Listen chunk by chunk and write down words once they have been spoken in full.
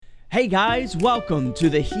Hey guys, welcome to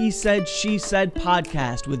the He Said, She Said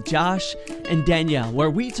podcast with Josh and Danielle, where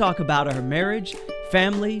we talk about our marriage,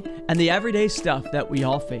 family, and the everyday stuff that we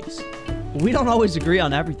all face. We don't always agree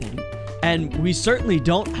on everything, and we certainly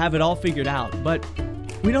don't have it all figured out, but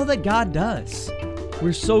we know that God does.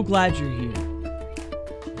 We're so glad you're here.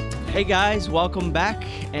 Hey guys, welcome back,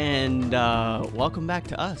 and welcome back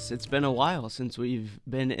to us. It's been a while since we've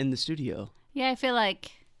been in the studio. Yeah, I feel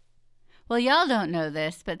like, well, y'all don't know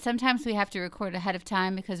this, but sometimes we have to record ahead of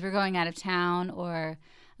time because we're going out of town, or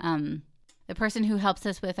the person who helps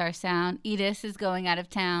us with our sound, Edith, is going out of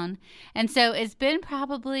town. And so it's been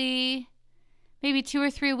probably maybe 2 or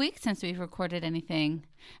 3 weeks since we've recorded anything.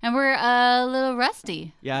 And we're a little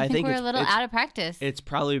rusty. Yeah, I think we're a little out of practice. It's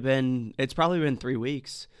probably been 3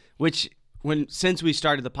 weeks, which since we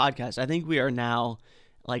started the podcast, I think we are now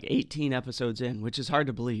like 18 episodes in, which is hard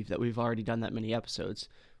to believe that we've already done that many episodes.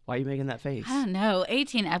 Why are you making that face? I don't know,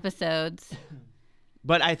 18 episodes.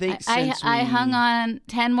 But I think I hung on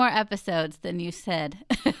 10 more episodes than you said.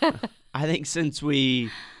 I think since we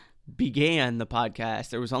began the podcast,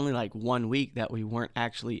 there was only like 1 week that we weren't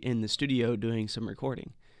actually in the studio doing some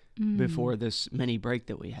recording before this mini break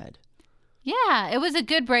that we had. Yeah, it was a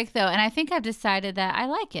good break though, and I think I've decided that I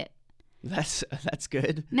like it. That's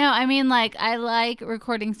good. No, I mean, like, I like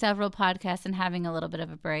recording several podcasts and having a little bit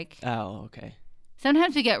of a break. Oh, okay.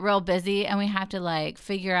 Sometimes we get real busy and we have to like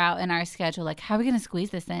figure out in our schedule, like, how are we going to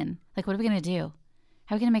squeeze this in? Like, what are we going to do?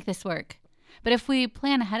 How are we going to make this work? But if we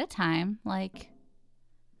plan ahead of time, like,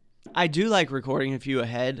 I do like recording a few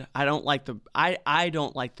ahead. I don't like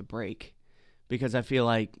the break because I feel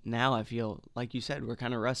like like you said, we're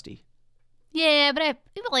kind of rusty. Yeah, but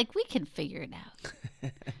we can figure it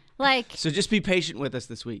out. Like, so just be patient with us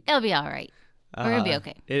this week. It'll be all right. We're going to be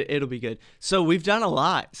okay. It'll be good. So we've done a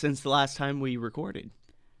lot since the last time we recorded.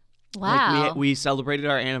 Wow. Like we celebrated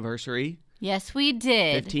our anniversary. Yes, we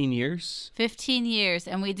did. 15 years. 15 years.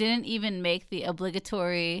 And we didn't even make the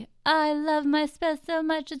obligatory, I love my spouse so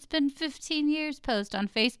much, it's been 15 years post on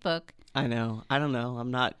Facebook. I know. I don't know. I'm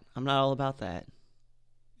not all about that.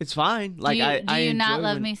 It's fine. Like, do you not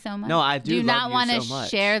love me so much? No, I do. Do you not want to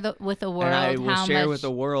share with the world? And I will share much, with the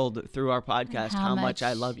world through our podcast how much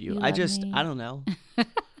I love you. I don't know.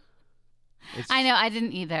 I know. I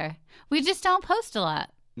didn't either. We just don't post a lot.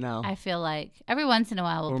 No. I feel like every once in a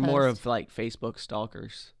while we'll post. We're more of like Facebook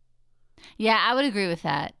stalkers. Yeah, I would agree with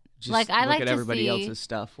that. Just like, I look like at to everybody see else's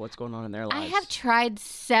stuff. What's going on in their lives? I have tried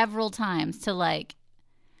several times to like.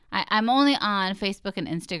 I'm only on Facebook and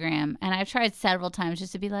Instagram, and I've tried several times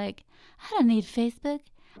just to be like, I don't need Facebook.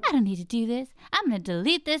 I don't need to do this. I'm going to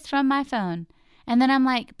delete this from my phone. And then I'm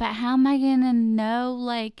like, but how am I going to know,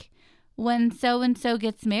 like, when so-and-so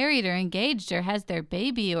gets married or engaged or has their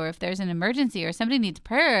baby, or if there's an emergency or somebody needs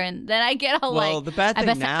prayer? And then I get all the bad thing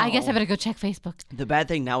I guess I better go check Facebook. The bad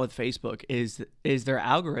thing now with Facebook is their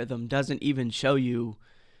algorithm doesn't even show you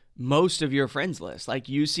most of your friends list. Like,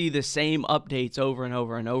 you see the same updates over and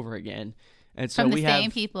over and over again. And so we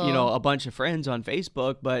have, people. A bunch of friends on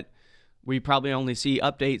Facebook, but we probably only see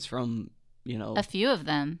updates from, a few of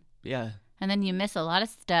them. Yeah. And then you miss a lot of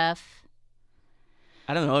stuff.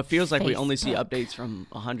 I don't know. It feels like we only see Facebook. updates from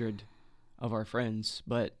 100 of our friends,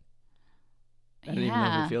 but I don't even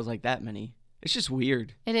know if it feels like that many. It's just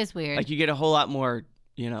weird. It is weird. Like, you get a whole lot more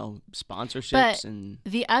sponsorships. But and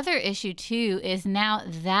the other issue too is now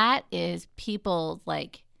that is people's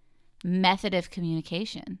like method of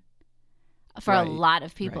communication for a lot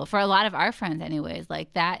of people, for a lot of our friends anyways.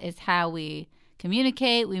 Like, that is how we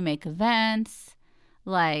communicate. We make events.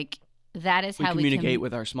 Like, that is how we communicate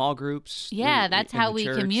with our small groups. Yeah, that's how we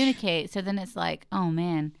church. communicate. So then it's like, oh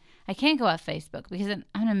man, I can't go off Facebook because I'm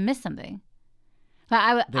gonna miss something.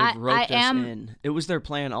 But They've roped us in. It was their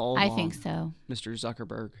plan all along. I think so. Mr.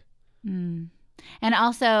 Zuckerberg. And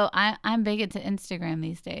also, I'm big into Instagram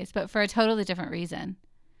these days, but for a totally different reason.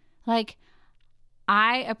 Like,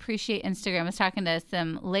 I appreciate Instagram. I was talking to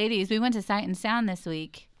some ladies. We went to Sight and Sound this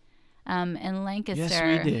week in Lancaster.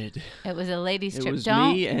 Yes, we did. It was a ladies' trip. It was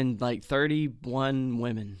me and like 31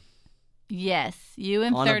 women. Yes, you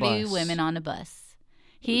and 30 women on a bus.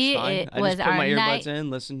 I was just put my night earbuds in,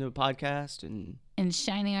 listened to a podcast, and in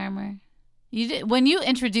shiny armor. You did, when you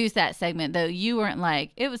introduced that segment, though, you weren't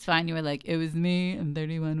like, it was fine. You were like, it was me and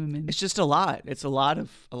 31 women. It's just a lot. It's a lot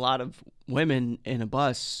of women in a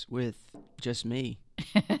bus with just me.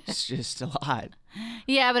 It's just a lot.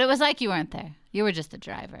 Yeah, but it was like you weren't there. You were just a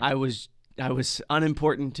driver. I was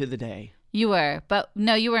unimportant to the day. You were, but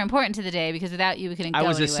no, you were important to the day because without you, we couldn't go I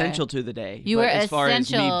was anywhere. essential to the day. You but were as far as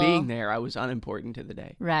essential. me being there, I was unimportant to the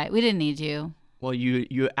day. Right. We didn't need you. Well,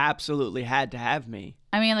 you absolutely had to have me.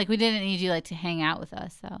 I mean, like, we didn't need you, like, to hang out with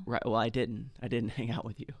us, so. Right. Well, I didn't hang out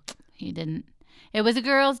with you. You didn't. It was a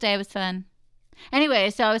girls' day. It was fun. Anyway,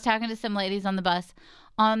 so I was talking to some ladies on the bus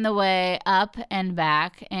on the way up and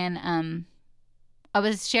back, and I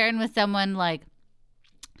was sharing with someone, like,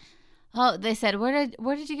 oh, they said,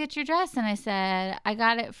 where did you get your dress? And I said, I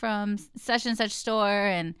got it from such and such store,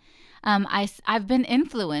 and I've been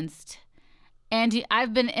influenced. And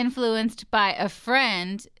I've been influenced by a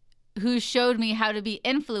friend who showed me how to be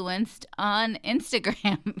influenced on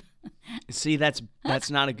Instagram. See, that's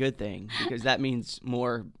not a good thing, because that means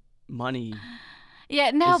more money.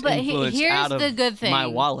 Yeah, no, is but influenced here's out of the good thing. My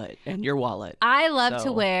wallet and your wallet. I love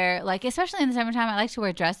to wear, like, especially in the summertime, I like to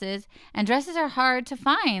wear dresses. And dresses are hard to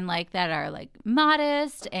find, like, that are, like,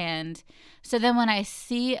 modest. And so then when I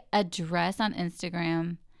see a dress on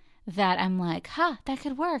Instagram that I'm like, that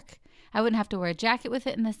could work. I wouldn't have to wear a jacket with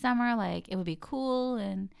it in the summer. Like, it would be cool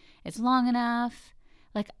and it's long enough.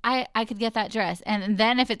 Like, I could get that dress. And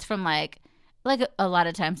then if it's from, like a lot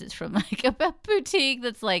of times it's from, like, a boutique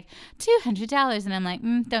that's, like, $200. And I'm like,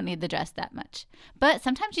 don't need the dress that much. But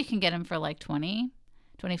sometimes you can get them for, like, $20,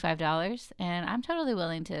 $25. And I'm totally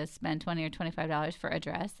willing to spend $20 or $25 for a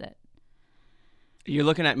dress that. You're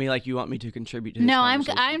looking at me like you want me to contribute to this. No,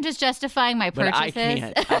 conversation. I'm just justifying my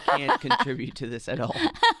purchases. But I can't contribute to this at all.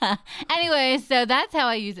 Anyway, so that's how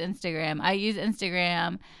I use Instagram. I use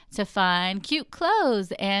Instagram to find cute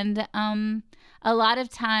clothes and a lot of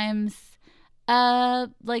times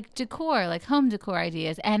like decor, like home decor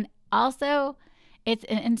ideas. And also it's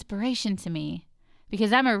an inspiration to me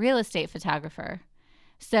because I'm a real estate photographer.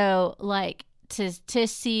 So, like, to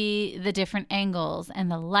see the different angles and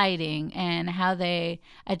the lighting and how they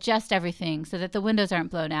adjust everything so that the windows aren't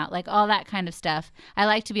blown out, like all that kind of stuff. I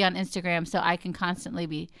like to be on Instagram so I can constantly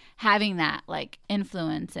be having that, like,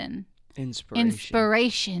 influence and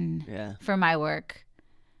inspiration for my work.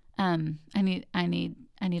 I need all the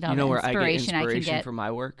inspiration I can get. You know where I get inspiration for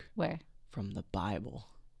my work? Where? From the Bible.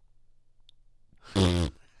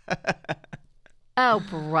 Oh,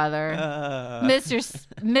 brother.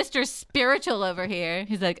 Mr. Spiritual over here.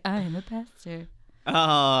 He's like, I am a pastor.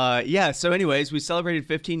 Yeah, so anyways, we celebrated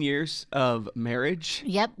 15 years of marriage.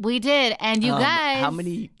 Yep, we did. And you guys. How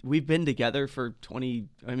many? We've been together for 20.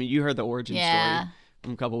 I mean, you heard the origin story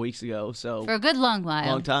from a couple weeks ago. So for a good long while.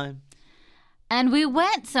 Long time. And we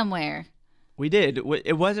went somewhere. We did.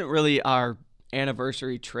 It wasn't really our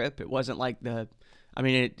anniversary trip. It wasn't like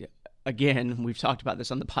again, we've talked about this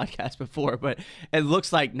on the podcast before, but it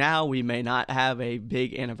looks like now we may not have a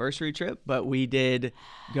big anniversary trip, but we did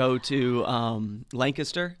go to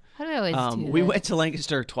Lancaster. How do we always do We this? went to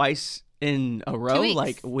Lancaster twice in a row,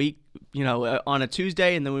 like a week, on a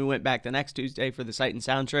Tuesday, and then we went back the next Tuesday for the Sight and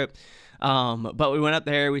Sound trip. But we went up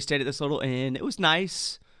there. We stayed at this little inn. It was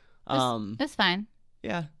nice. That's fine.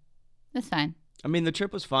 Yeah. That's fine. I mean, the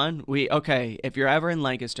trip was fun. If you're ever in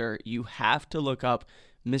Lancaster, you have to look up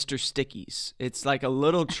Mr. Sticky's. It's like a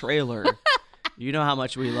little trailer. You know how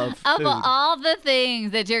much we love food. Of all the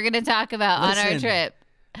things that you're going to talk about on our trip.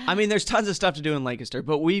 I mean, there's tons of stuff to do in Lancaster,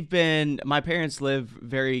 but my parents live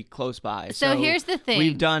very close by. So here's the thing.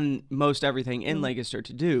 We've done most everything in Lancaster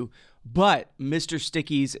to do, but Mr.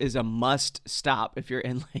 Sticky's is a must stop if you're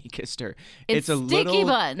in Lancaster. It's sticky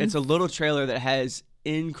buns. It's a little trailer that has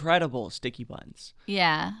incredible sticky buns.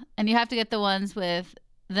 Yeah. And you have to get the ones with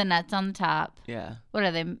the nuts on the top. Yeah. What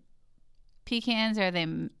are they? Pecans or are they?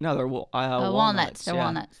 No, they're walnuts. They're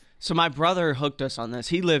walnuts. So my brother hooked us on this.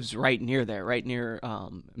 He lives right near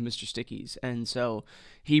Mr. Sticky's. And so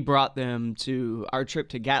he brought them to our trip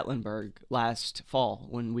to Gatlinburg last fall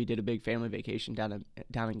when we did a big family vacation down in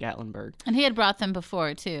Gatlinburg. And he had brought them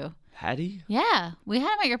before too. Had he? Yeah. We had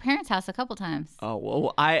them at your parents' house a couple times. Oh,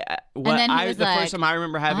 well, first time I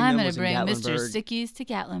remember having them was in Gatlinburg. I'm going to bring Mr. Sticky's to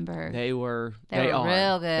Gatlinburg. They are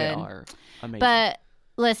real good. They are amazing. But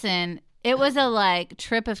listen, it was a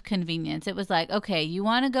trip of convenience. It was like, okay, you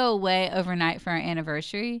want to go away overnight for our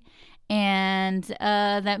anniversary, and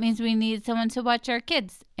that means we need someone to watch our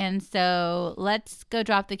kids. And so let's go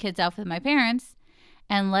drop the kids off with my parents,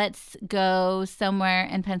 and let's go somewhere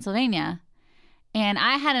in Pennsylvania. And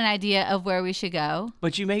I had an idea of where we should go.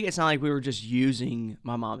 But you make it sound like we were just using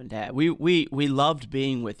my mom and dad. We loved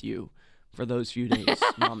being with you for those few days,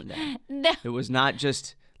 mom and dad. No. It was not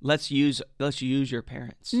just let's use your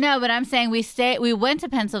parents. No, but I'm saying we went to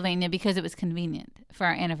Pennsylvania because it was convenient for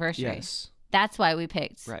our anniversary. Yes. That's why we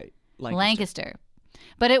picked Lancaster.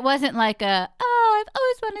 But it wasn't like I've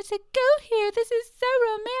always wanted to go here. This is so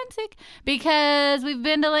romantic, because we've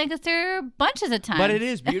been to Lancaster bunches of times. But it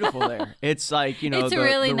is beautiful there. It's like, it's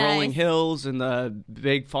really the rolling nice. hills and the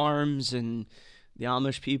big farms, and the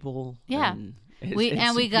Amish people. Yeah. And we it's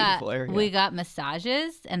a beautiful area. we got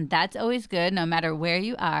massages, and that's always good no matter where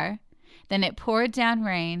you are. Then it poured down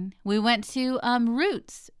rain. We went to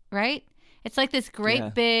Roots, right? It's like this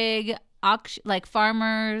great big auction, like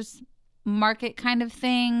farmers market kind of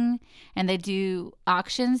thing, and they do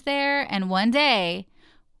auctions there. And one day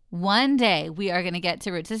we are going to get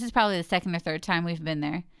to Roots. This is probably the second or third time we've been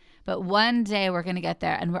there, but one day we're going to get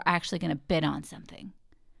there and we're actually going to bid on something.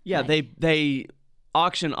 Yeah, they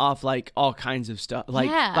auction off like all kinds of stuff,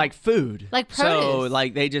 like food, like produce. So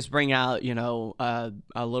like they just bring out, you know,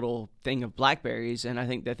 a little thing of blackberries, and I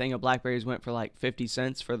think the thing of blackberries went for like 50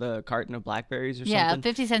 cents for the carton of blackberries or something. Yeah,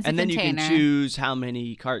 50 cents and a then container. you can choose how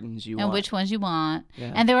many cartons you want and which ones you want.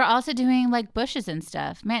 Yeah. And they were also doing like bushes and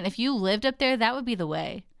stuff. Man, if you lived up there, that would be the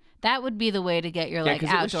way. That would be the way to get your like 'cause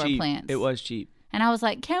outdoor plants. It was cheap. And I was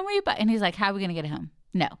like, can we buy? And he's like, how are we going to get it home?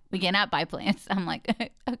 No, we cannot buy plants. I'm like,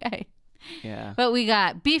 okay. Yeah. But we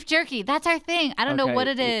got beef jerky. That's our thing. I don't know what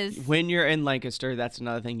it is. When you're in Lancaster, that's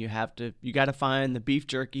another thing you got to find the beef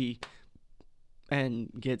jerky and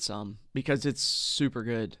get some because it's super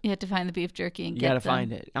good. You have to find the beef jerky and You get got to them.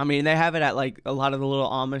 find it. I mean, they have it at like a lot of the little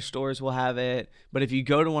Amish stores will have it, but if you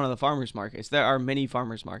go to one of the farmers markets, there are many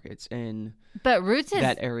farmers markets in But Roots is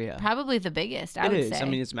that area. probably the biggest, I It would is. say. I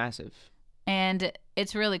mean, it's massive. And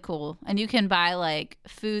it's really cool. And you can buy like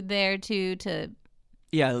food there too to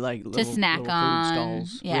Yeah, like little, snack little on. food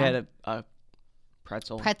stalls. Yeah. We had a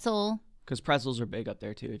pretzel. pretzel. Because pretzels are big up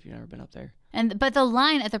there too. If you've never been up there. But the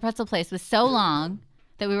line at the pretzel place was so long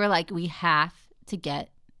that we were like, we have to get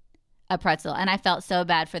a pretzel. And I felt so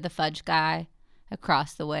bad for the fudge guy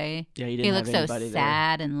across the way. Yeah, he didn't He have looked so anybody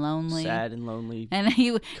sad and lonely. Sad and lonely. And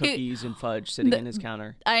he Cookies and fudge sitting in his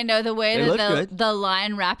counter. I know the way They that look good. the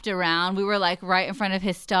line wrapped around. We were like right in front of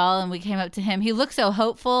his stall, and we came up to him. He looked so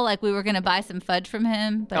hopeful, like we were going to buy some fudge from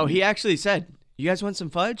him. But Oh, he actually said, "You guys want some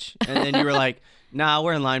fudge?" And then you were like, "Nah,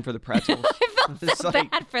 we're in line for the pretzels." I felt It's so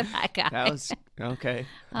like- bad for that guy. That was okay.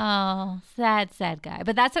 Oh, sad guy.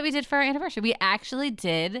 But that's what we did for our anniversary. We actually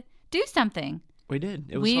did do something. We did.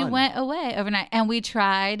 It was We fun. went away overnight, and we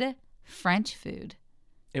tried French food.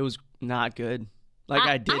 It was not good. Like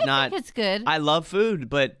I did not. think it's good. I love food,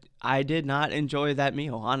 but I did not enjoy that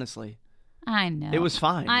meal. Honestly, I know. it was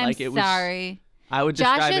fine. I'm like it was. sorry. I would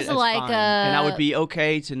Josh describe is it as like fine, and I would be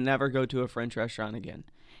okay to never go to a French restaurant again.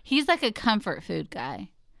 He's like a comfort food guy.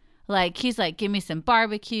 Like he's like, give me some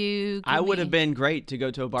barbecue. I would have been great to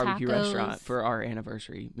go to a barbecue tacos. restaurant for our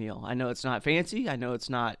anniversary meal. I know it's not fancy. I know it's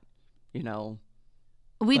not, you know.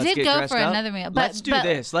 We let's did get go dressed for up. another meal. But, Let's do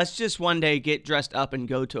this. Let's just one day get dressed up and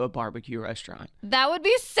go to a barbecue restaurant. That would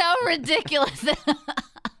be so ridiculous.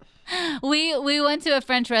 We went to a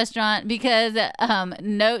French restaurant because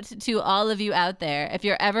note to all of you out there, if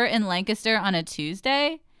you're ever in Lancaster on a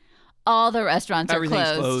Tuesday, all the restaurants Everything's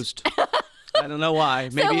are closed. I don't know why.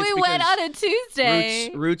 Maybe So it's we because went on a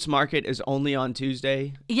Tuesday. Roots Market is only on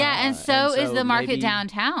Tuesday. Yeah, and so is the market maybe-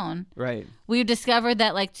 downtown. Right. We've discovered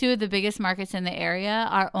that like two of the biggest markets in the area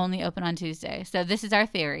are only open on Tuesday. So this is our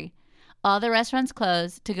theory. All the restaurants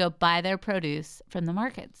close to go buy their produce from the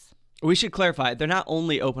markets. We should clarify. They're not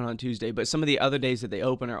only open on Tuesday, but some of the other days that they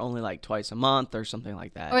open are only like twice a month or something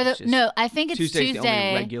like that. Or It's just- no, I think it's Tuesday's Tuesday the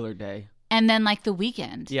only regular day. and then like the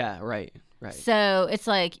weekend. Yeah, right. Right. So it's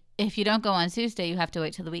like if you don't go on Tuesday, you have to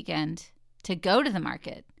wait till the weekend to go to the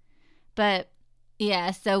market. But yeah,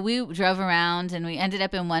 so we drove around and we ended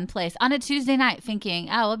up in one place on a Tuesday night thinking,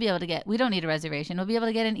 oh, we don't need a reservation. We'll be able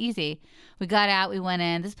to get in easy. We got out, we went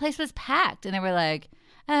in. This place was packed. And they were like,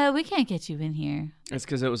 we can't get you in here. It's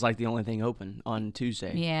because it was like the only thing open on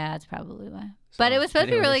Tuesday. Yeah, that's probably why. So, But it was supposed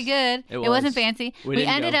to be really anyways, good. it Wasn't was. fancy. We We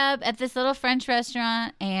didn't ended go. up at this little French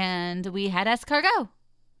restaurant and we had escargot.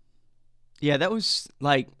 Yeah, that was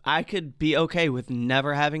like, I could be okay with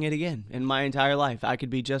never having it again in my entire life. I could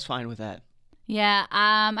be just fine with that. Yeah,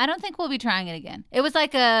 I don't think we'll be trying it again. It was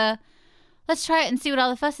like let's try it and see what all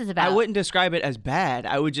the fuss is about. I wouldn't describe it as bad.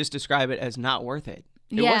 I would just describe it as not worth it.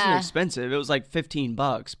 It wasn't Yeah. expensive. It was like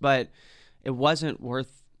 $15, but it wasn't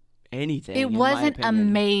worth anything. It in my wasn't opinion.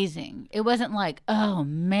 amazing. It wasn't like, oh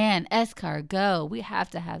man, escargot, we have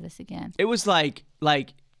to have this again. It was like,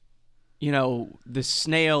 you know, the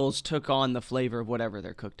snails took on the flavor of whatever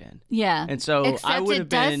they're cooked in. Yeah. And so Except I would it have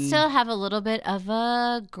does been still have a little bit of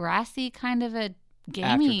a grassy kind of a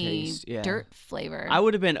gamey Aftertaste, yeah. dirt flavor. I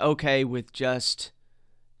would have been okay with just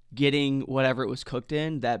getting whatever it was cooked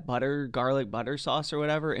in, that garlic butter sauce or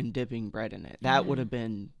whatever, and dipping bread in it. That would have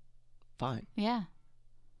been fine. Yeah.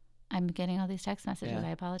 I'm getting all these text messages. Yeah.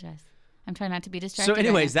 I apologize. I'm trying not to be distracted. So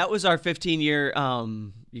anyways, right that was our 15-year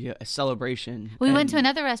celebration. now. We went And, to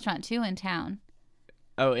another restaurant too in town.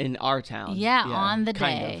 Oh, in our town. Yeah, on the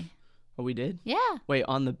kind day. of. Oh, we did? Yeah. Wait,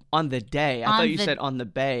 on the day. I thought you said on the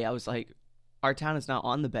bay. I was like, our town is not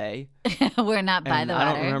on the bay. We're not by the water.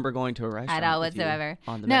 I don't remember going to a restaurant at all with whatsoever.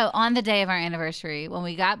 You on the no, bay. on the day of our anniversary, when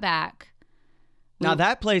we got back. Now,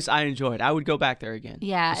 that place I enjoyed. I would go back there again.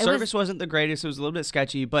 Yeah. The service wasn't the greatest. It was a little bit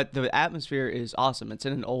sketchy, but the atmosphere is awesome. It's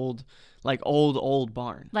in an old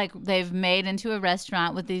barn. Like they've made into a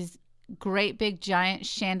restaurant with these great big giant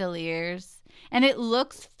chandeliers. And it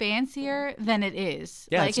looks fancier than it is.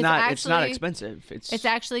 Yeah, like, it's not expensive. It's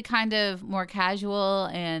actually kind of more casual,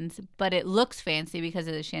 but it looks fancy because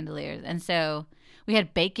of the chandeliers. And so we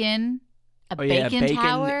had bacon, bacon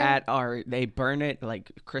tower. They burn it,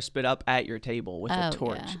 like crisp it up at your table with a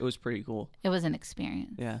torch. Yeah. It was pretty cool. It was an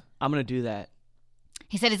experience. Yeah, I'm gonna do that.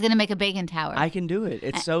 He said he's gonna make a bacon tower. I can do it.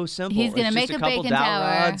 It's so simple. He's gonna make just a couple bacon dowel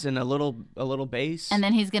tower rods and a little base. and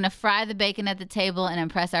then he's gonna fry the bacon at the table and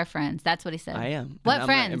impress our friends. That's what he said. I am. What and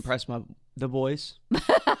friends? I'm gonna impress the boys.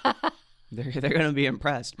 They're gonna be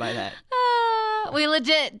impressed by that. We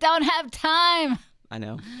legit don't have time. I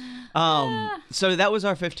know. So that was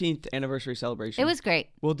our 15th anniversary celebration. It was great.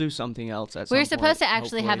 We'll do something else at some point. We were supposed to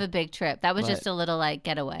actually have hopefully. a big trip. That was just a little like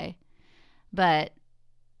getaway. But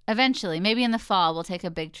eventually, maybe in the fall, we'll take a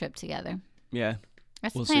big trip together. Yeah.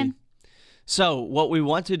 That's We'll the plan. see. So what we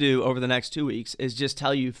want to do over the next 2 weeks is just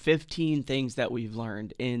tell you 15 things that we've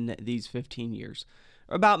learned in these 15 years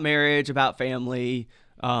about marriage, about family,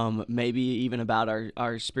 maybe even about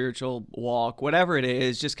our spiritual walk, whatever it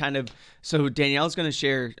is, just kind of. So Danielle's going to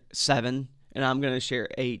share 7 and I'm going to share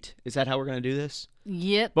 8. Is that how we're going to do this?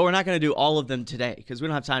 Yep. But we're not going to do all of them today because we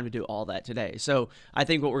don't have time to do all that today. So I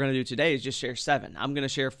think what we're going to do today is just share 7. I'm going to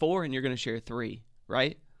share 4 and you're going to share 3,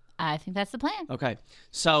 right? I think that's the plan. Okay.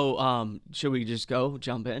 So should we just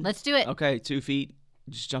jump in? Let's do it. Okay, 2 feet,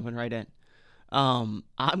 just jumping right in. I'm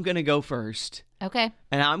going to go first. Okay.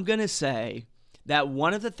 And I'm going to say that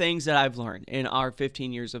one of the things that I've learned in our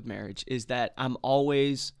 15 years of marriage is that I'm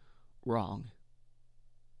always wrong.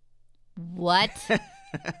 What?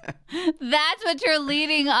 That's what you're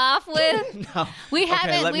leading off with? No. We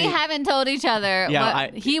haven't told each other.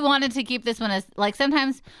 He wanted to keep this one as like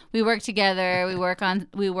sometimes we work together, we work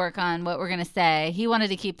on what we're going to say. He wanted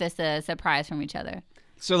to keep this a surprise from each other.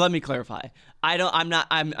 So let me clarify.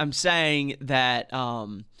 I'm saying that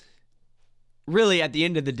really at the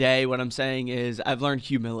end of the day what I'm saying is I've learned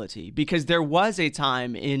humility because there was a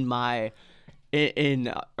time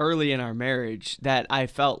early in our marriage that I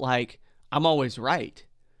felt like I'm always right.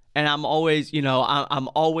 And I'm always, I'm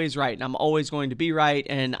always right and I'm always going to be right.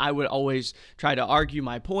 And I would always try to argue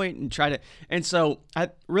my point and so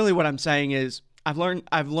what I'm saying is I've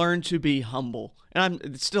learned to be humble and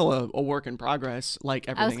it's still a work in progress like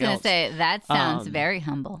everything else. I was going to say, that sounds very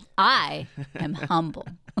humble. I am humble.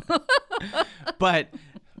 But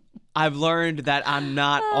I've learned that I'm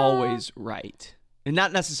not always right. And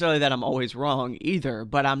not necessarily that I'm always wrong either,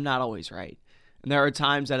 but I'm not always right. And there are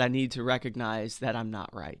times that I need to recognize that I'm not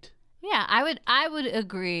right. Yeah, I would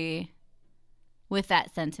agree with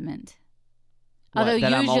that sentiment. What, although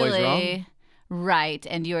that usually I'm always wrong? Right,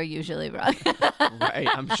 and you are usually wrong. Right,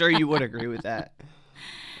 I'm sure you would agree with that.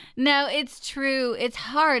 No, it's true. It's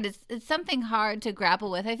hard. It's something hard to grapple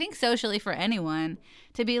with. I think socially for anyone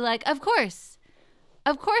to be like, of course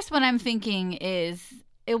what I'm thinking is,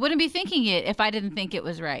 it wouldn't be thinking it if I didn't think it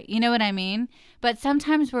was right. You know what I mean? But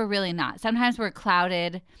sometimes we're really not. Sometimes we're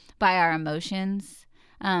clouded by our emotions.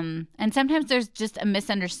 And sometimes there's just a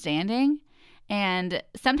misunderstanding. And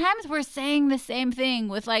sometimes we're saying the same thing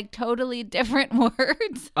with like totally different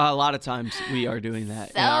words. A lot of times we are doing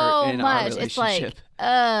that in our relationship. It's like,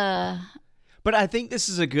 But I think this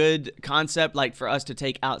is a good concept like for us to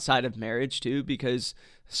take outside of marriage too, because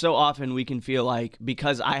so often we can feel like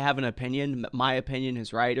because I have an opinion, my opinion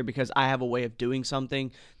is right, or because I have a way of doing something,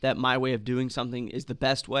 that my way of doing something is the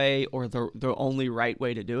best way or the only right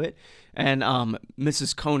way to do it. And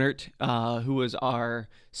Mrs. Conert, who was our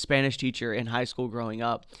Spanish teacher in high school growing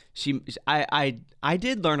up, I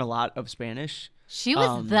did learn a lot of Spanish. She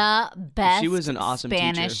was the best. She was an awesome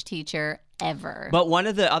Spanish teacher ever. But one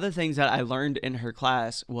of the other things that I learned in her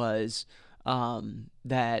class was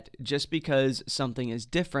that just because something is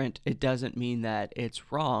different, it doesn't mean that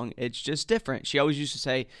it's wrong. It's just different. She always used to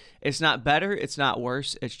say, it's not better, it's not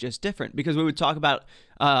worse, it's just different. Because we would talk about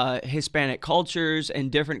Hispanic cultures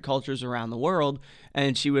and different cultures around the world,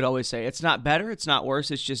 and she would always say, it's not better, it's not worse,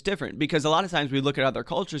 it's just different. Because a lot of times we look at other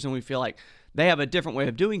cultures and we feel like they have a different way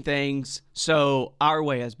of doing things, so our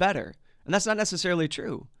way is better. And that's not necessarily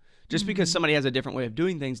true. Just because somebody has a different way of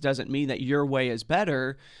doing things doesn't mean that your way is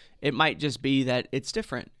better. It might just be that it's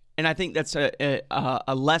different. And I think that's a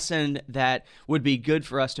lesson that would be good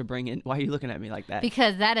for us to bring in. Why are you looking at me like that?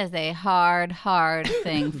 Because that is a hard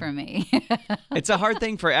thing for me. It's a hard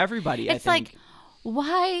thing for everybody, I It's think. like,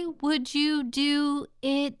 why would you do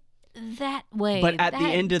it that way? But at the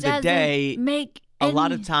That end of the doesn't day, make a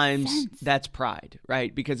lot any of times sense. that's pride,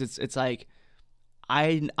 right? Because it's like,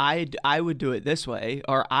 I would do it this way,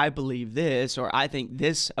 or I believe this, or I think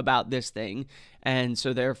this about this thing, and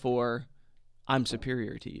so therefore I'm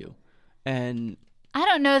superior to you. And I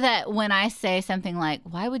don't know that when I say something like,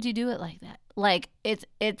 why would you do it like that? Like, it's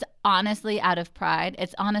honestly out of pride.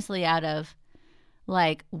 It's honestly out of,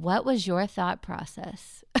 like, what was your thought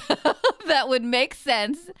process that would make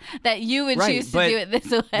sense that you would Right, choose to but do it this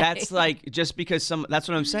way? that's like, just because that's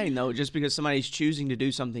what I'm saying though, just because somebody's choosing to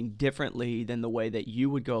do something differently than the way that you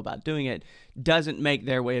would go about doing it doesn't make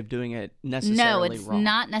their way of doing it necessarily No, it's wrong.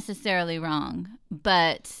 not necessarily wrong.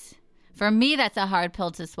 But for me, that's a hard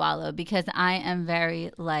pill to swallow because I am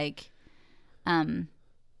very, like,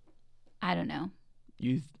 I don't know.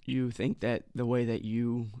 You think that the way that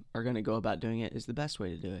you are going to go about doing it is the best way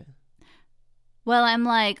to do it. Well, I'm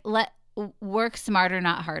like, work smarter,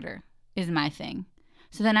 not harder is my thing.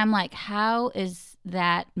 So then I'm like, how is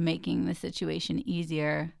that making the situation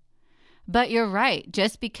easier? But you're right.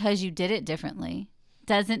 Just because you did it differently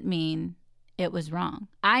doesn't mean it was wrong.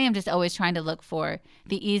 I am just always trying to look for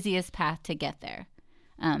the easiest path to get there.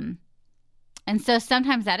 And so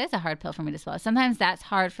sometimes that is a hard pill for me to swallow. Sometimes that's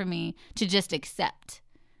hard for me to just accept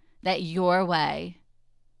that your way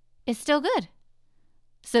is still good.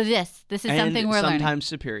 So this is something we're learning. Sometimes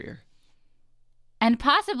superior. And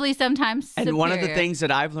possibly sometimes superior. And one of the things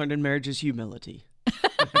that I've learned in marriage is humility.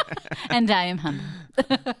 And I am humble.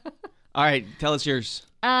 All right, tell us yours.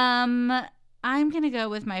 I'm going to go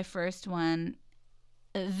with my first one.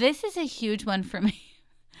 This is a huge one for me.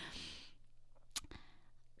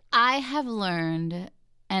 I have learned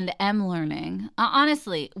and am learning.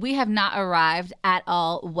 Honestly, we have not arrived at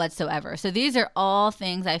all whatsoever. So these are all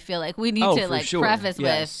things I feel like we need to for sure. preface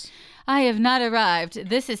Yes. with. I have not arrived.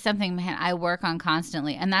 This is something, man, I work on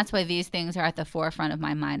constantly. And that's why these things are at the forefront of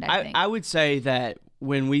my mind, I think. I would say that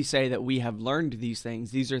when we say that we have learned these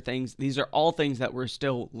things, these are all things that we're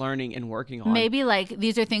still learning and working on. Maybe like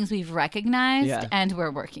these are things we've recognized Yeah. and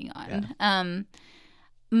we're working on. Yeah.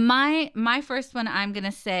 My first one I'm going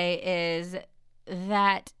to say is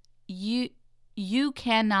that you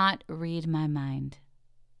cannot read my mind.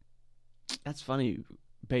 That's funny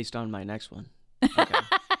based on my next one. Okay.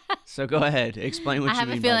 So go ahead. Explain what I you have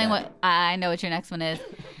mean a feeling by that. what I know what your next one is.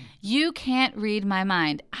 You can't read my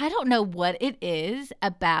mind. I don't know what it is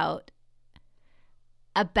about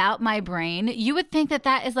my brain. You would think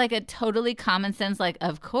that is like a totally common sense, like,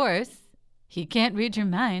 of course, he can't read your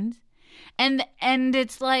mind. And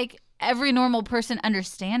it's like every normal person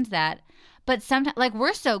understands that. But sometimes, like,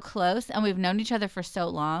 we're so close and we've known each other for so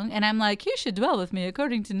long. And I'm like, he should dwell with me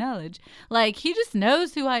according to knowledge. Like, he just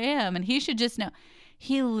knows who I am and he should just know.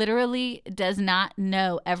 He literally does not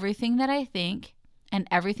know everything that I think and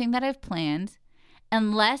everything that I've planned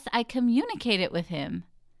unless I communicate it with him.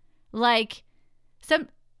 Like,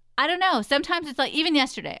 I don't know. Sometimes it's like, even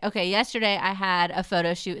yesterday. Okay, yesterday I had a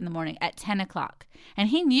photo shoot in the morning at 10 o'clock. And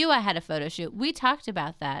he knew I had a photo shoot. We talked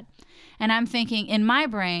about that. And I'm thinking, in my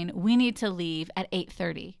brain, we need to leave at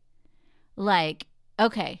 8:30. Like,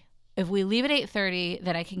 okay, if we leave at 8:30,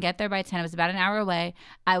 then I can get there by 10. It was about an hour away.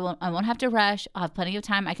 I won't have to rush. I'll have plenty of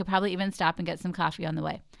time. I could probably even stop and get some coffee on the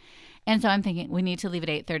way. And so I'm thinking, we need to leave at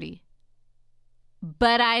 8:30.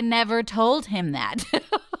 But I never told him that.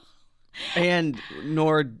 And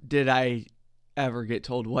nor did I ever get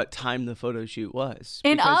told what time the photo shoot was.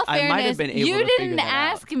 In because all I might have fairness, been able you to figure didn't that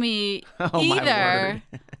out. ask me Oh, my either.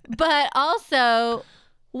 word. But also,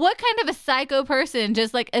 what kind of a psycho person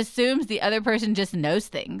just like assumes the other person just knows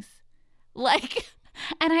things? Like,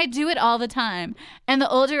 and I do it all the time. And the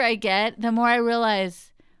older I get, the more I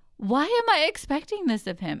realize, why am I expecting this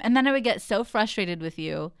of him? And then I would get so frustrated with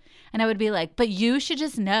you. And I would be like, but you should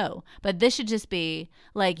just know. But this should just be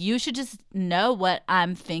like, you should just know what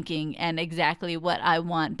I'm thinking and exactly what I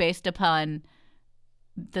want based upon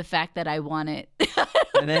the fact that I want it.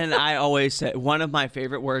 And then I always say, one of my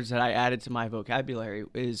favorite words that I added to my vocabulary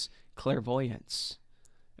is clairvoyance.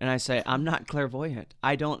 And I say, I'm not clairvoyant.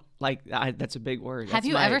 I don't like, that's a big word. Have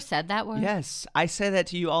you ever said that word? Yes. I say that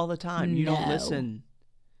to you all the time. You don't No. listen.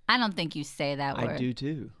 I don't think you say that word. I do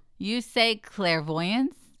too. You say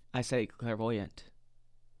clairvoyance? I say clairvoyant.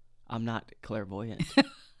 I'm not clairvoyant.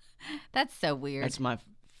 That's so weird. That's my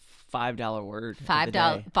 $5 word. of the $5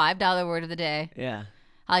 day. $5 word of the day. Yeah.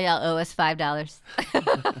 All y'all owe us $5.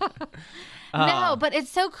 No, but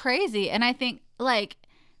it's so crazy. And I think, like,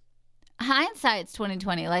 hindsight's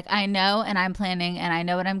 2020. Like, I know, and I'm planning, and I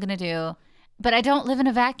know what I'm going to do, but I don't live in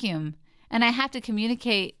a vacuum, and I have to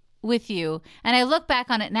communicate with you. And I look back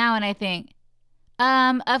on it now and I think,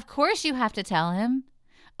 of course you have to tell him.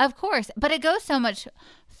 Of course. But it goes so much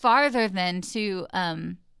farther than to,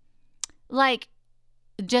 like,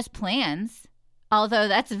 just plans. Although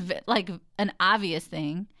that's like an obvious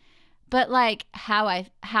thing. But like how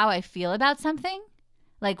I feel about something,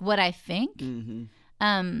 like what I think.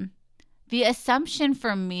 Mm-hmm. The assumption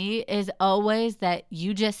for me is always that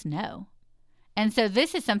you just know. And so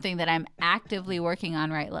this is something that I'm actively working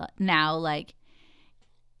on right now. Like,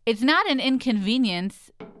 it's not an inconvenience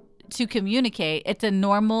to communicate. It's a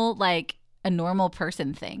normal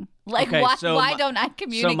person thing. Like, okay, why don't I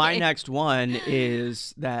communicate? So my next one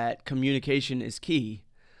is that communication is key.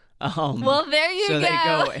 Well, there you go. So they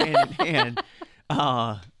go hand in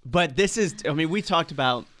hand. But this is, I mean, we talked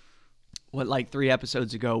about, like 3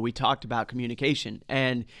 episodes ago, we talked about communication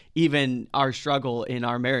and even our struggle in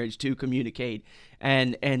our marriage to communicate.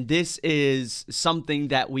 And this is something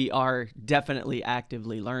that we are definitely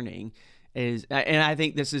actively learning. And I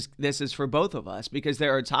think this is for both of us, because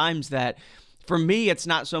there are times that, for me, it's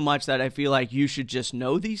not so much that I feel like you should just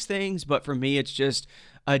know these things, but for me, it's just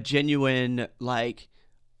a genuine, like,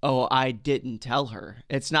 oh, I didn't tell her.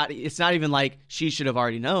 It's not even like she should have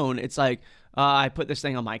already known. It's like, I put this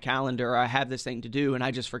thing on my calendar, or I have this thing to do, and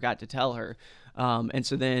I just forgot to tell her. And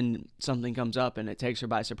so then something comes up and it takes her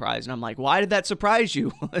by surprise. And I'm like, why did that surprise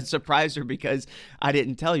you? It surprised her because I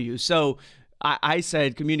didn't tell you. So I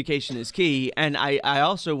said communication is key. And I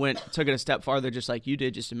also took it a step farther, just like you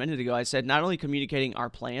did just a minute ago. I said not only communicating our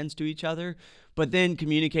plans to each other, but then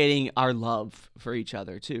communicating our love for each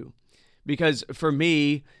other too. Because for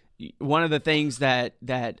me, one of the things that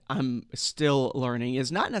I'm still learning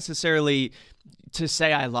is not necessarily to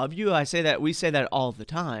say I love you. We say that all the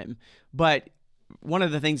time. But one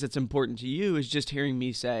of the things that's important to you is just hearing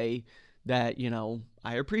me say that, you know,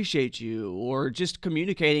 I appreciate you, or just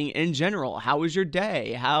communicating in general. How was your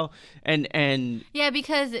day? And yeah,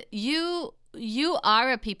 because you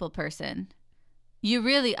are a people person. You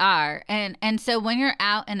really are. And so when you're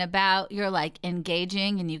out and about, you're like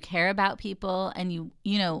engaging and you care about people and you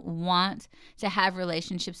want to have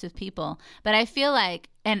relationships with people. But I feel like,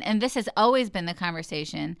 and this has always been the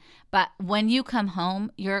conversation, but when you come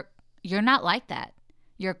home, you're not like that.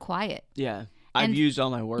 You're quiet. Yeah. I've used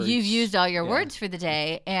all my words. You've used all your words for the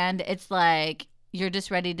day, and it's like you're just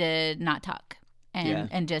ready to not talk.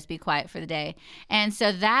 And just be quiet for the day. And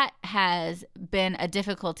so that has been a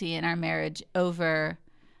difficulty in our marriage over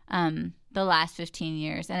the last 15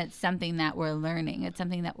 years. And it's something that we're learning. It's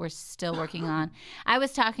something that we're still working on. I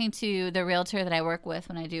was talking to the realtor that I work with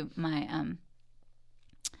when I do my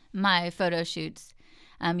my photo shoots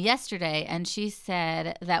yesterday. And she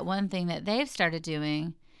said that one thing that they've started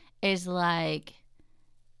doing is like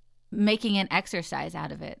making an exercise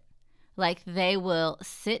out of it. Like, they will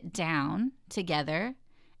sit down together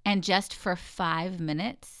and just for 5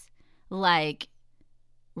 minutes, like,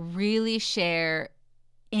 really share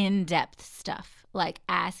in-depth stuff, like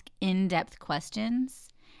ask in-depth questions.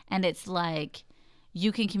 And it's like,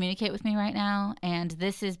 you can communicate with me right now, and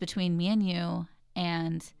this is between me and you,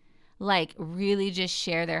 and like really just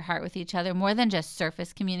share their heart with each other, more than just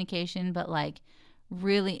surface communication, but like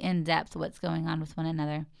really in-depth what's going on with one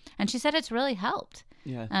another. And she said it's really helped.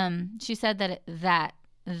 Yeah. She said that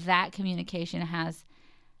that communication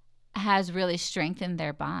has really strengthened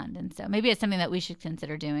their bond, and so maybe it's something that we should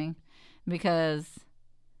consider doing. Because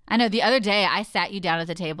I know the other day I sat you down at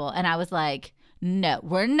the table and I was like, "No,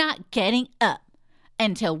 we're not getting up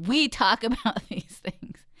until we talk about these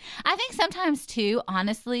things." I think sometimes too,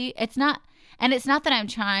 honestly, it's not that I'm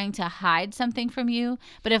trying to hide something from you,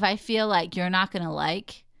 but if I feel like you're not going to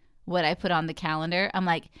like what I put on the calendar, I'm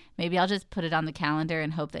like, maybe I'll just put it on the calendar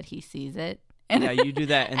and hope that he sees it. And yeah, you do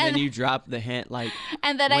that, and then you drop the hint, like,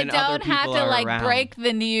 and that I don't have to like around. Break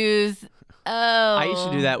the news. Oh, I used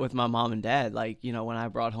to do that with my mom and dad. Like, you know, when I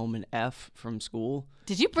brought home an F from school.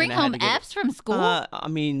 Did you bring home Fs from school? I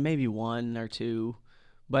mean, maybe 1 or 2,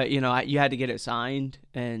 but you know, you had to get it signed,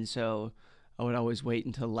 and so I would always wait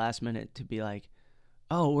until the last minute to be like,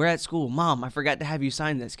 "Oh, we're at school. Mom, I forgot to have you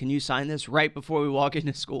sign this. Can you sign this right before we walk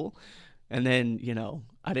into school?" And then, you know,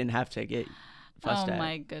 I didn't have to get fussed at. Oh,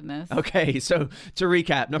 my goodness. Okay, so to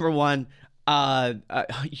recap, number 1,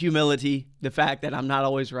 humility, the fact that I'm not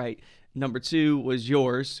always right. Number 2 was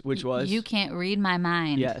yours, which was... You can't read my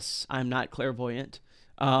mind. Yes, I'm not clairvoyant.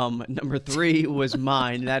 Number 3 was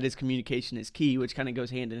mine, and that is communication is key, which kind of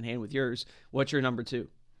goes hand in hand with yours. What's your number 2?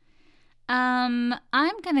 I'm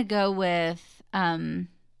going to go with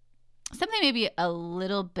something maybe a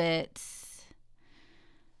little bit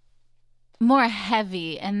more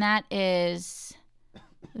heavy, and that is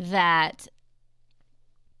that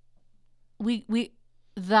we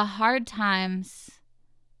the hard times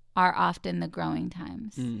are often the growing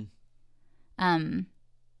times.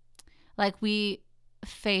 Like we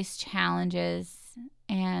face challenges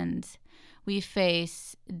and we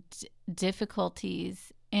face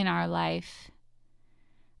difficulties in our life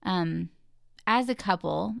as a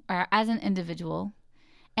couple or as an individual,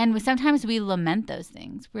 and sometimes we lament those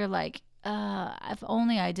things. We're like, if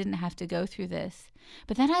only I didn't have to go through this.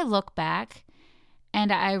 But then I look back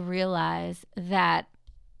and I realize that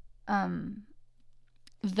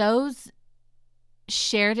those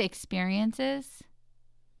shared experiences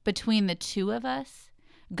between the two of us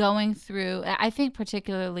going through, I think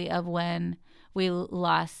particularly of when we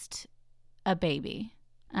lost a baby.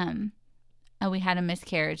 And we had a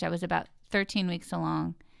miscarriage. I was about 13 weeks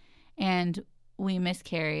along and we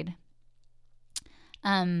miscarried.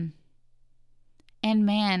 And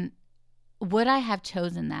man, would I have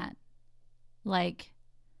chosen that? Like,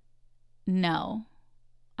 no,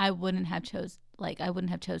 I wouldn't have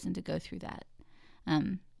chosen to go through that.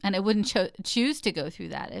 And I wouldn't choose to go through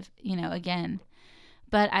that if, again.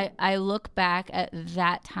 But I look back at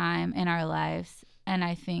that time in our lives and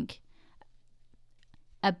I think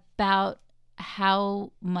about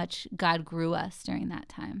how much God grew us during that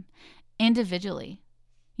time individually,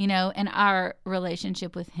 in our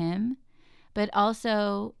relationship with him, but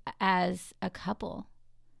also as a couple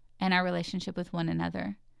and our relationship with one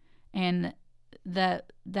another, and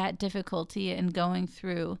that difficulty in going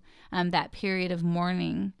through that period of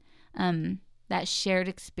mourning, that shared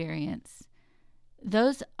experience.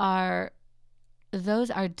 Those are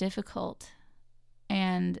difficult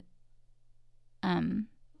and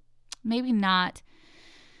maybe not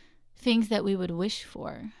things that we would wish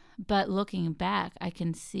for, but looking back, I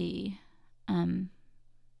can see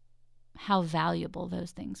how valuable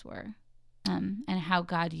those things were, and how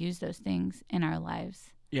God used those things in our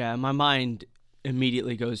lives. Yeah, my mind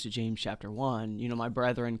immediately goes to James chapter 1. My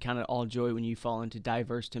brethren, count it all joy when you fall into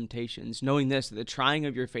diverse temptations, knowing this, that the trying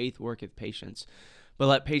of your faith worketh patience. But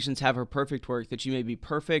let patience have her perfect work, that you may be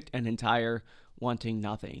perfect and entire, wanting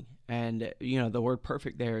nothing. And, the word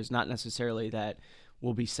perfect there is not necessarily that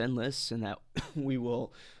we'll be sinless and that we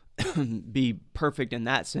will be perfect in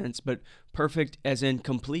that sense, but perfect as in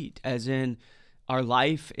complete, as in our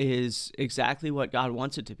life is exactly what God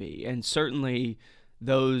wants it to be. And certainly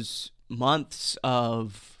those months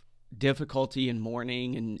of difficulty and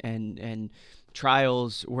mourning and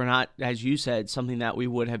trials were not, as you said, something that we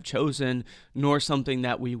would have chosen, nor something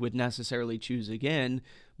that we would necessarily choose again.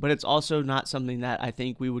 But it's also not something that I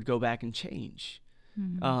think we would go back and change,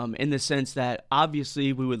 in the sense that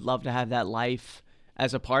obviously we would love to have that life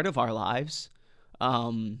as a part of our lives.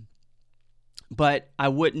 But I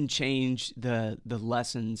wouldn't change the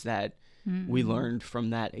lessons that we learned from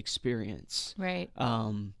that experience. Right.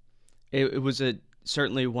 It was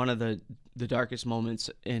certainly one of the darkest moments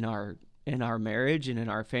in our marriage and in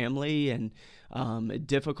our family, and a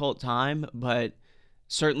difficult time, but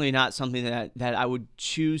certainly not something that I would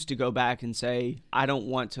choose to go back and say, I don't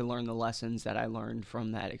want to learn the lessons that I learned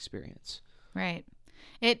from that experience. Right.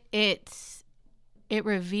 It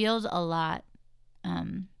revealed a lot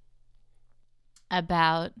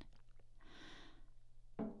about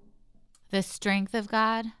the strength of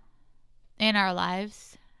God in our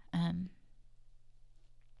lives,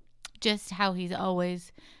 just how he's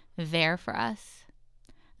always there for us.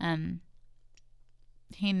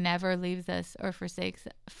 He never leaves us or forsakes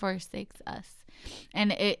us.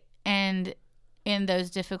 And in those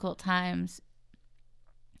difficult times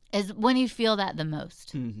is when you feel that the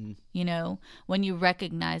most, when you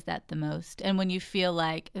recognize that the most, and when you feel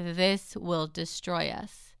like this will destroy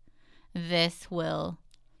us. This will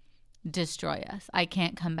destroy us. I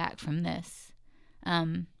can't come back from this.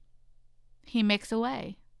 He makes a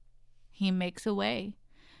way. He makes a way.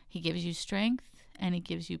 He gives you strength and he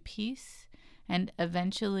gives you peace, and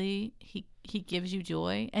eventually he gives you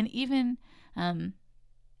joy. And even in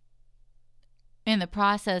the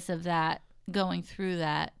process of that, going through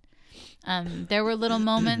that, there were little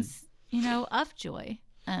moments, of joy.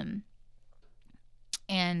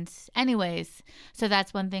 And anyways, so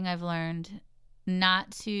that's one thing I've learned,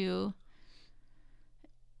 not to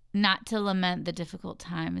lament the difficult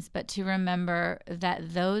times, but to remember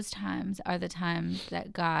that those times are the times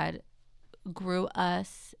that God grew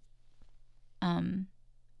us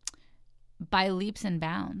by leaps and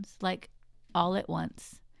bounds, like all at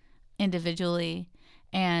once, individually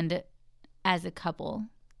and as a couple,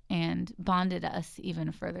 and bonded us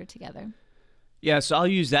even further together. Yeah, so I'll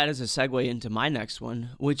use that as a segue into my next one,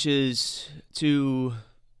 which is to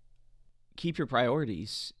keep your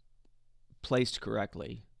priorities placed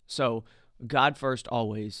correctly. So God first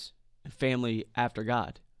always, family after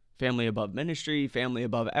God, family above ministry, family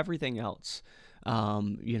above everything else.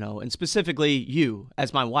 And specifically you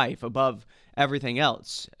as my wife above everything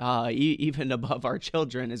else, even above our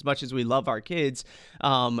children, as much as we love our kids.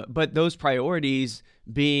 But those priorities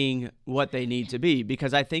being what they need to be,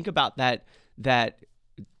 because I think about that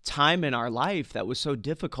time in our life that was so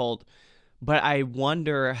difficult, but I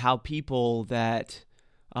wonder how people that,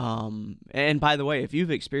 and by the way, if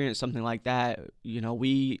you've experienced something like that,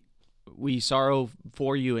 we sorrow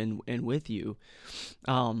for you and with you.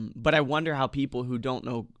 But I wonder how people who don't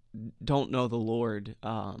know the Lord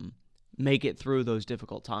make it through those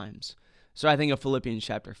difficult times. So I think of Philippians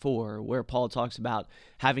chapter 4, where Paul talks about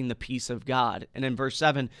having the peace of God. And in verse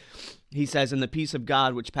 7, he says, "And the peace of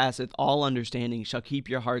God, which passeth all understanding, shall keep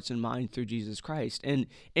your hearts and minds through Jesus Christ." And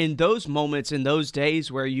in those moments, in those days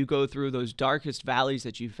where you go through those darkest valleys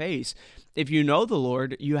that you face, if you know the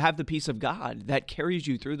Lord, you have the peace of God that carries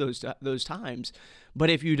you through those times. But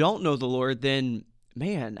if you don't know the Lord, then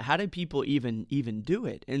man, how did people even do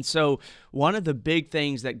it? And so one of the big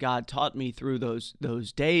things that God taught me through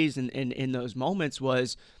those days and in those moments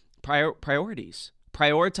was priorities.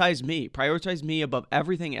 Prioritize me above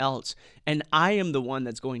everything else, and I am the one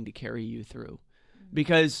that's going to carry you through.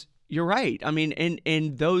 Because you're right. I mean,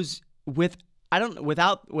 in those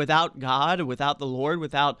without God, without the Lord,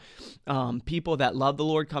 without people that love the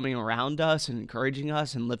Lord coming around us and encouraging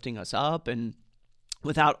us and lifting us up, and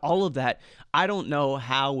without all of that, I don't know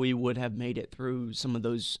how we would have made it through some of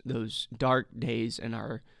those dark days in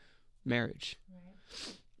our marriage.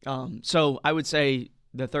 Right. So I would say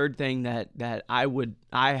the third thing that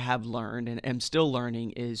I have learned and am still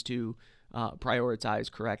learning is to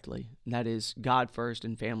prioritize correctly. And that is God first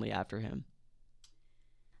and family after Him.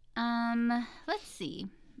 Let's see.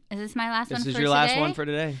 Is this my last one for today? This is your last one for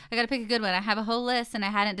today. I got to pick a good one. I have a whole list and I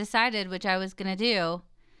hadn't decided which I was going to do.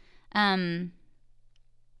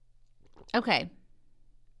 Okay.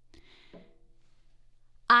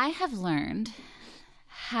 I have learned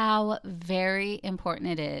how very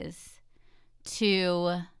important it is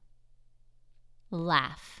to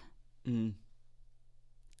laugh. Mm.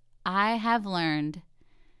 I have learned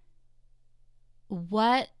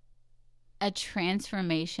what a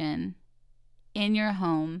transformation in your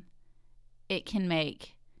home it can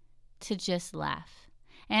make to just laugh.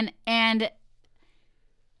 And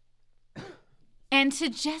to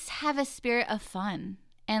just have a spirit of fun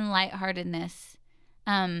and lightheartedness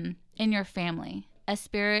in your family, a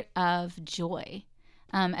spirit of joy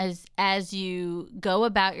as you go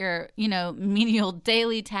about your menial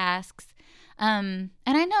daily tasks. And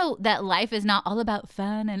I know that life is not all about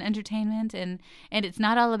fun and entertainment, and it's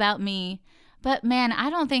not all about me. But man,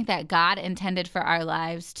 I don't think that God intended for our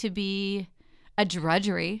lives to be a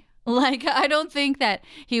drudgery. Like, I don't think that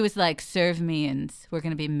He was like, serve me and we're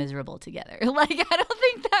going to be miserable together. Like, I don't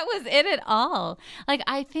think that was it at all. Like,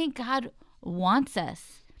 I think God wants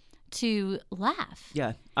us to laugh.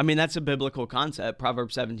 Yeah. I mean, that's a biblical concept.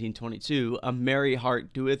 Proverbs 17:22, a merry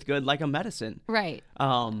heart doeth good like a medicine. Right.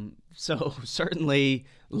 So certainly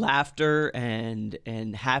laughter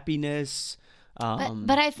and happiness.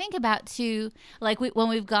 But I think about too, like when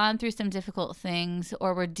we've gone through some difficult things,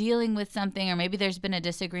 or we're dealing with something, or maybe there's been a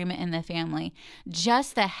disagreement in the family,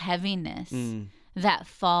 just the heaviness that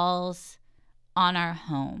falls on our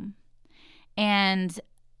home. And,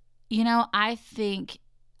 I think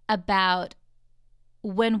about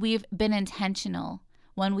when we've been intentional,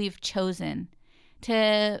 when we've chosen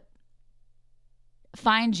to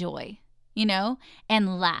find joy,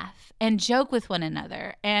 and laugh and joke with one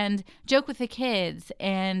another and joke with the kids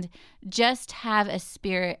and just have a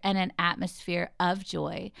spirit and an atmosphere of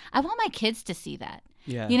joy. I want my kids to see that.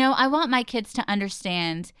 Yeah. I want my kids to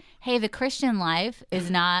understand, hey, the Christian life is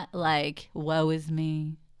not like, woe is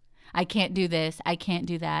me. I can't do this. I can't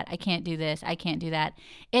do that. I can't do this. I can't do that.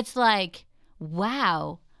 It's like,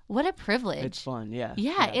 wow, what a privilege. It's fun, yeah.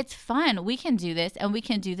 Yeah, it's fun. We can do this, and we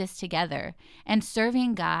can do this together. And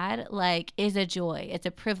serving God, is a joy. It's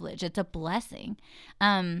a privilege. It's a blessing.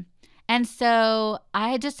 And so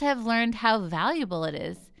I just have learned how valuable it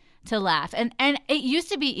is to laugh. And it used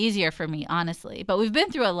to be easier for me, honestly. But we've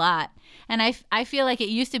been through a lot. And I feel like it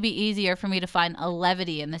used to be easier for me to find a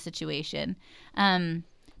levity in the situation.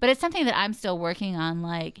 But it's something that I'm still working on,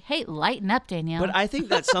 hey, lighten up, Danielle. But I think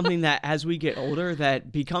that's something that as we get older,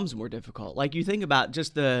 that becomes more difficult. Like, you think about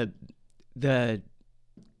just the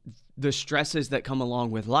the stresses that come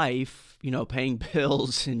along with life, paying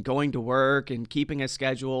bills and going to work and keeping a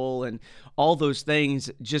schedule and all those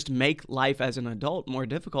things just make life as an adult more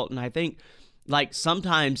difficult. And I think like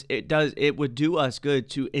sometimes it would do us good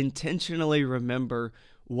to intentionally remember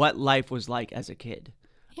what life was like as a kid.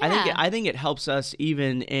 Yeah. I think it helps us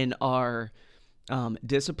even in our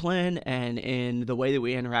discipline and in the way that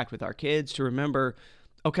we interact with our kids to remember,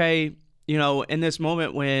 okay, in this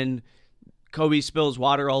moment when Kobe spills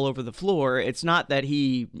water all over the floor, it's not that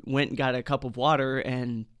he went and got a cup of water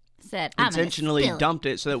and said intentionally dumped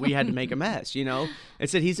it so that we had to make a mess,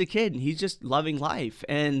 It's that he's a kid and he's just loving life.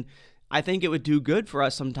 And I think it would do good for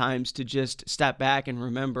us sometimes to just step back and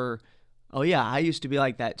remember, oh yeah, I used to be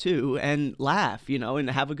like that too, and laugh, and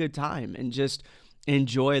have a good time and just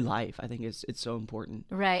enjoy life. I think it's so important.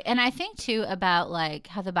 Right. And I think too about like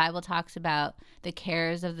how the Bible talks about the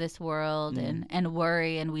cares of this world and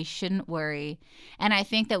worry, and we shouldn't worry. And I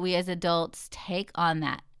think that we as adults take on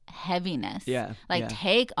that heaviness.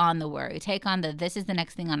 Take on the worry, take on this is the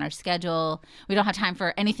next thing on our schedule. We don't have time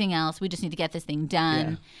for anything else. We just need to get this thing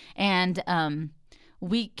done. Yeah. And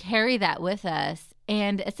we carry that with us.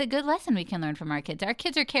 And it's a good lesson we can learn from our kids. Our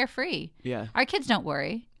kids are carefree. Yeah. Our kids don't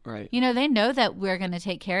worry. Right. They know that we're going to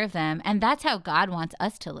take care of them. And that's how God wants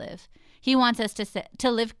us to live. He wants us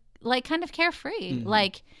to live like kind of carefree. Mm-hmm.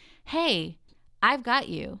 Like, hey, I've got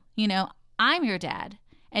you. I'm your dad.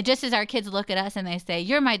 And just as our kids look at us and they say,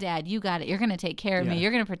 you're my dad, you got it. You're going to take care of me.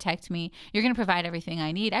 You're going to protect me. You're going to provide everything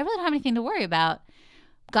I need. I really don't have anything to worry about.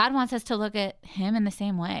 God wants us to look at him in the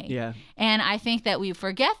same way. Yeah. And I think that we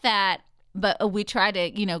forget that, but we try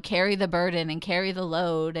to, carry the burden and carry the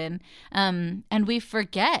load. And we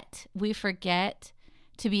forget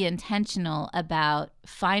to be intentional about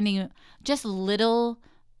finding just little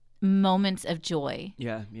moments of joy.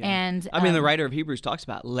 Yeah. And the writer of Hebrews talks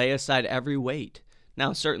about lay aside every weight.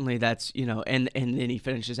 Now, certainly that's, and then he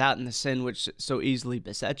finishes out in the sin which so easily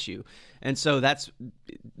besets you. And so that's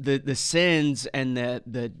the sins and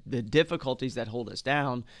the difficulties that hold us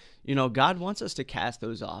down. God wants us to cast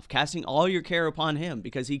those off, casting all your care upon him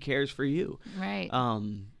because he cares for you. Right.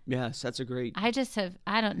 Yes, that's a great. I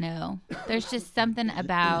don't know. There's just something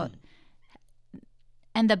about,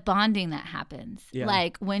 and the bonding that happens. Yeah.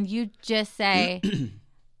 Like when you just say,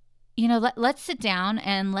 let's sit down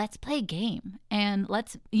and let's play a game, and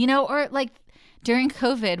let's, or like during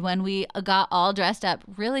COVID when we got all dressed up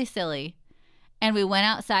really silly and we went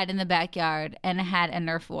outside in the backyard and had a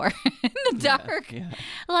Nerf war in the dark. Yeah.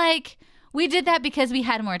 Like we did that because we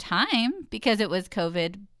had more time because it was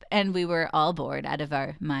COVID and we were all bored out of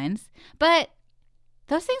our minds. But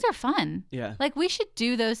those things are fun. Yeah. Like we should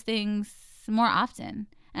do those things more often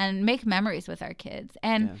and make memories with our kids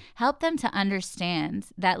and help them to understand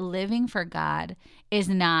that living for God is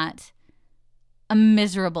not a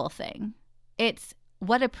miserable thing. It's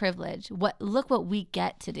what a privilege. Look what we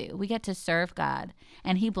get to do. We get to serve God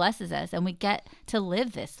and he blesses us and we get to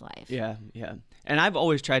live this life. Yeah. And I've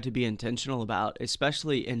always tried to be intentional about,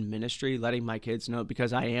 especially in ministry, letting my kids know,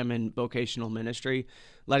 because I am in vocational ministry,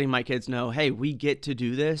 letting my kids know, hey, we get to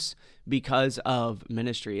do this because of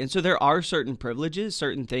ministry. And so there are certain privileges,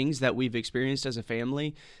 certain things that we've experienced as a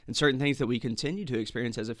family, and certain things that we continue to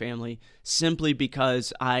experience as a family simply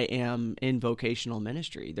because I am in vocational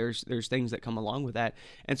ministry. There's things that come along with that.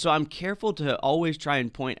 And so I'm careful to always try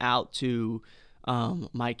and point out to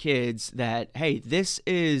my kids that, hey, this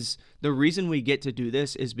is the reason we get to do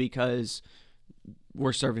this is because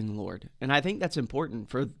we're serving the Lord. And I think that's important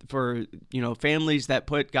for families that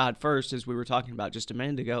put God first, as we were talking about just a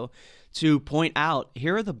minute ago, to point out,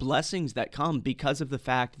 here are the blessings that come because of the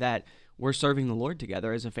fact that we're serving the Lord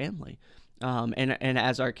together as a family. And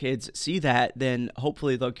as our kids see that, then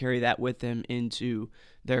hopefully they'll carry that with them into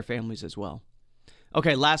their families as well.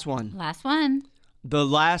 Okay, last one. The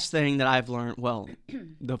last thing that I've learned,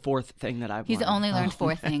 the fourth thing that I've learned. He's only learned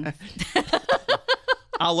 4 things.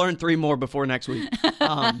 I'll learn 3 more before next week.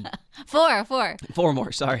 4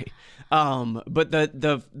 more, sorry. But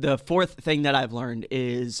the fourth thing that I've learned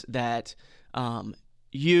is that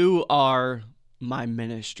you are my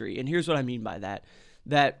ministry. And here's what I mean by that.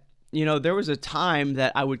 That, there was a time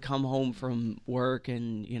that I would come home from work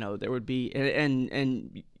and, there would be,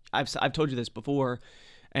 and I've told you this before,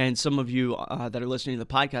 and some of you that are listening to the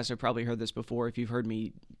podcast have probably heard this before if you've heard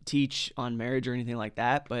me teach on marriage or anything like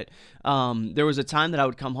that. But there was a time that I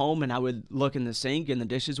would come home and I would look in the sink and the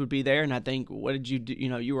dishes would be there. And I'd think, what did you do?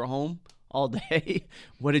 You were home all day.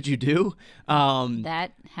 What did you do?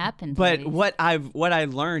 That happens. But what I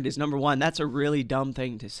learned is, number one, that's a really dumb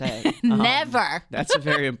thing to say. Never. That's a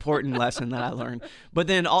very important lesson that I learned. But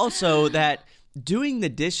then also that doing the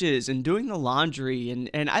dishes and doing the laundry,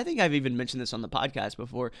 and I think I've even mentioned this on the podcast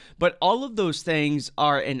before, but all of those things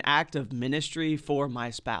are an act of ministry for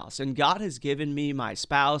my spouse. And God has given me my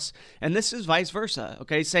spouse, and this is vice versa.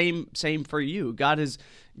 Okay, same for you. God has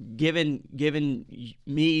given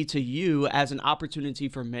me to you as an opportunity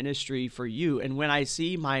for ministry for you. And when I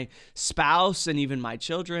see my spouse and even my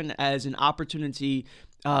children as an opportunity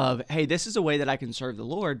of, hey, this is a way that I can serve the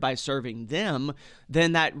Lord by serving them,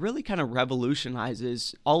 then that really kind of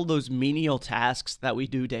revolutionizes all those menial tasks that we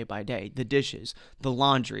do day by day. The dishes, the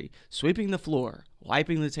laundry, sweeping the floor,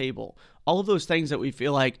 wiping the table, all of those things that we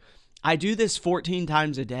feel like, I do this 14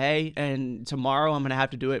 times a day, and tomorrow I'm going to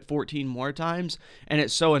have to do it 14 more times, and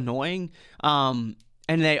it's so annoying. And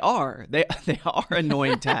they are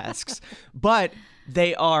annoying tasks, but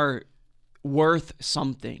they are worth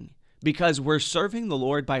something. Because we're serving the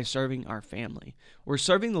Lord by serving our family. We're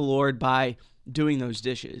serving the Lord by doing those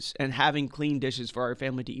dishes and having clean dishes for our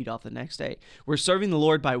family to eat off the next day. We're serving the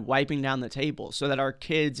Lord by wiping down the table so that our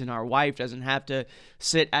kids and our wife doesn't have to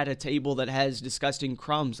sit at a table that has disgusting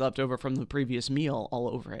crumbs left over from the previous meal all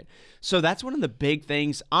over it. So that's one of the big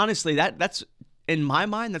things. Honestly, that's in my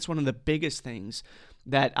mind, that's one of the biggest things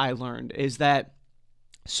that I learned, is that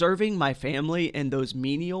serving my family in those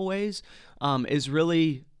menial ways is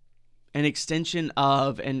really an extension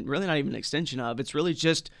of, and really not even an extension of, it's really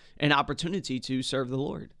just an opportunity to serve the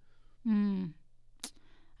Lord.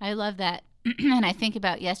 I love that. And I think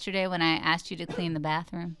about yesterday when I asked you to clean the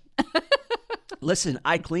bathroom. Listen,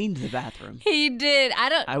 I cleaned the bathroom. He did.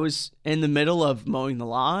 I was in the middle of mowing the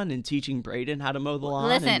lawn and teaching Braden how to mow the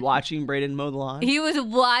lawn and watching Braden mow the lawn. He was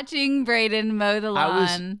watching Braden mow the lawn. I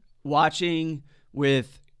was watching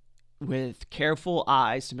with careful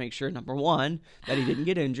eyes to make sure, number one, that he didn't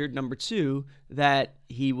get injured, number two, that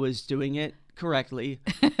he was doing it correctly,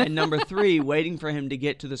 and number three, waiting for him to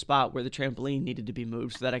get to the spot where the trampoline needed to be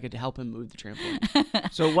moved so that I could help him move the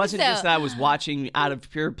trampoline. So it wasn't just that I was watching out of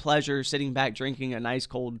pure pleasure, sitting back drinking a nice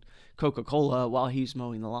cold Coca-Cola while he's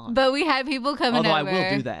mowing the lawn. But we had people coming over. Although I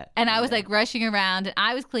will do that. And I was like rushing around, and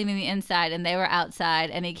I was cleaning the inside, and they were outside,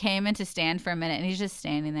 and he came in to stand for a minute, and he's just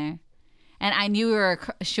standing there. And I knew we were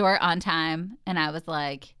short on time, and I was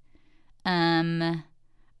like,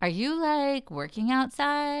 are you like working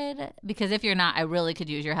outside? Because if you're not, I really could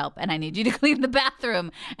use your help, and I need you to clean the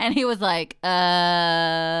bathroom. And he was like,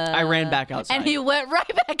 I ran back outside. And he went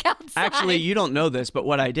right back outside. Actually, you don't know this, but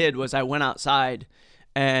what I did was I went outside,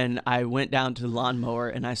 and I went down to the lawnmower,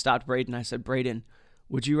 and I stopped Braden. I said, Braden,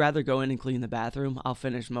 would you rather go in and clean the bathroom? I'll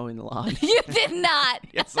finish mowing the lawn. You did not.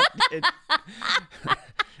 Yes, I did.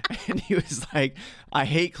 And he was like, I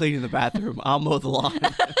hate cleaning the bathroom. I'll mow the lawn.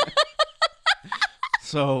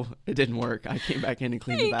 So it didn't work. I came back in and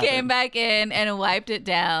cleaned the bathroom. He came back in and wiped it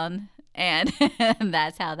down. And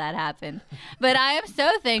that's how that happened. But I am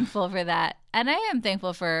so thankful for that. And I am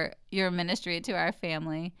thankful for your ministry to our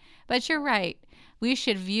family. But you're right. We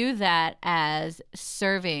should view that as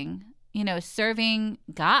serving, serving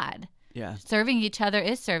God. Yeah. Serving each other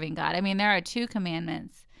is serving God. I mean, there are 2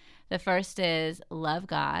 commandments. The first is love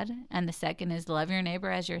God, and the second is love your neighbor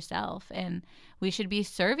as yourself. And we should be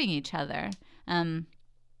serving each other. And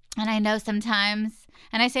I know sometimes,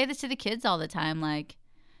 and I say this to the kids all the time, like,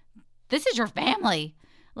 this is your family.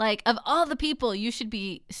 Like, of all the people you should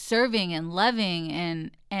be serving and loving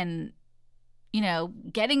and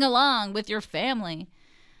getting along with your family.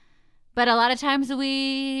 But a lot of times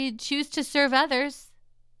we choose to serve others.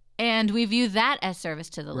 And we view that as service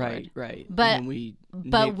to the Lord. Right. But and we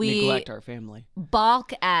neglect our family.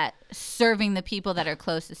 Balk at serving the people that are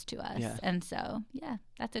closest to us. Yeah. And so,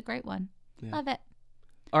 that's a great one. Yeah. Love it.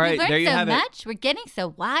 All right, there you have it. We've learned so much. We're getting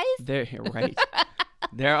so wise. Right.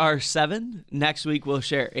 There are 7. Next week we'll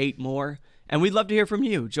share 8 more. And we'd love to hear from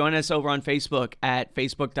you. Join us over on Facebook at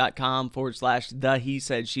facebook.com/the He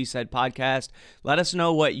Said, She Said podcast. Let us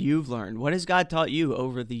know what you've learned. What has God taught you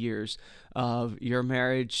over the years of your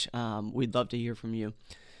marriage? We'd love to hear from you.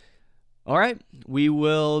 All right. We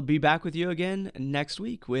will be back with you again next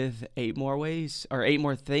week with 8 more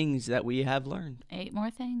things that we have learned. 8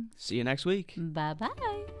 more things. See you next week. Bye-bye.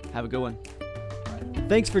 Have a good one.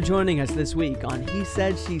 Thanks for joining us this week on He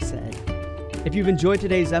Said, She Said. If you've enjoyed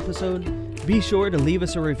today's episode, be sure to leave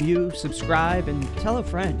us a review, subscribe, and tell a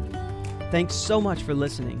friend. Thanks so much for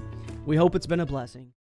listening. We hope it's been a blessing.